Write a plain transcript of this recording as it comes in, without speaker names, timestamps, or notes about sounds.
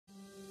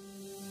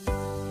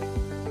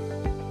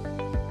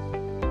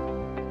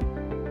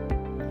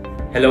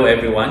Hello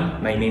everyone,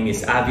 my name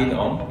is Avin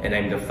and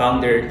I'm the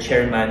founder,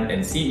 chairman,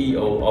 and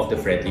CEO of the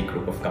Fredley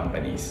Group of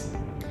Companies.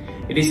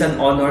 It is an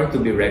honor to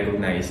be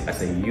recognized as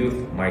a Youth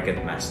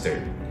Market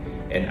Master,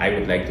 and I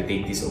would like to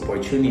take this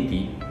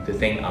opportunity to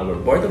thank our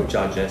Board of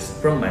Judges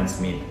from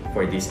Mansmith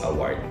for this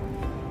award.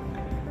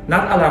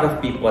 Not a lot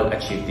of people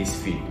achieve this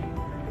feat,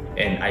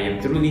 and I am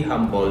truly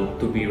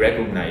humbled to be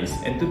recognized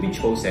and to be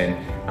chosen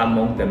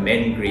among the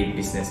many great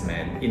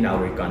businessmen in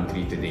our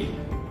country today.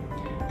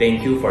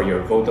 Thank you for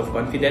your vote of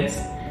confidence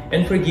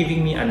and for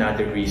giving me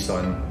another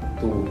reason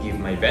to give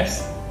my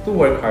best, to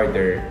work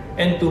harder,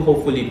 and to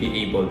hopefully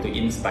be able to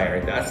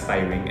inspire the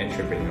aspiring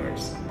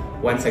entrepreneurs.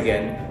 Once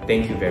again,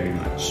 thank you very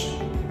much.